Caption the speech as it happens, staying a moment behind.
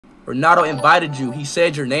Ronaldo invited you. He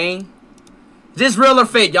said your name. Is this real or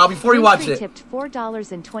fake, y'all? Before you watch it. Tipped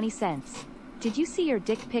 $4.20. Did you see your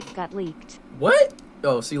dick pic got leaked? What?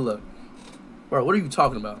 Oh, see, look. Bro, what are you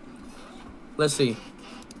talking about? Let's see.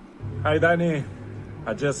 Hi, Danny.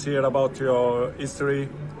 I just heard about your history.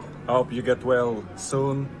 I hope you get well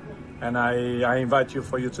soon. And I invite you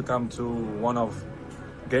for you to come to one of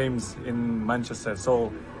games in Manchester.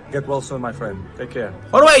 So get well soon, my friend. Take care.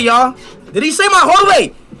 Hold on, y'all. Did he say hold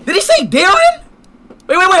on, Did he say Darren?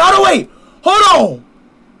 Wait, hold on, Hold on.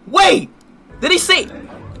 Wait. Did he say?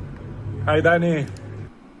 Hi, Danny.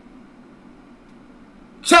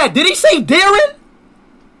 Chad, did he say Darren?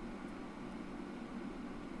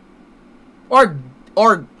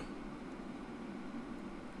 Or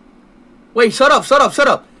wait, shut up.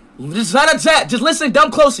 Just not a chat. Just listen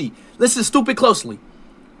dumb closely. Listen stupid closely.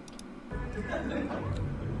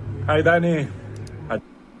 Hi, Danny.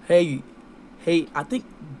 Hey, I think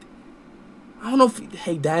I don't know if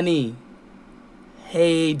hey Danny.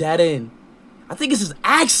 Hey Darren. I think it's his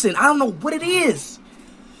accent. I don't know what it is.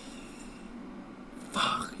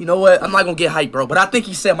 Fuck. You know what? I'm not gonna get hyped, bro. But I think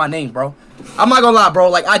he said my name, bro. I'm not gonna lie, bro.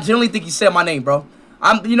 Like, I genuinely think he said my name, bro.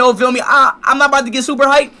 You know, feel me? I'm not about to get super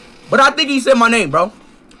hyped, but I think he said my name, bro.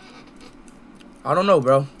 I don't know,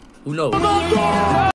 bro. Who knows?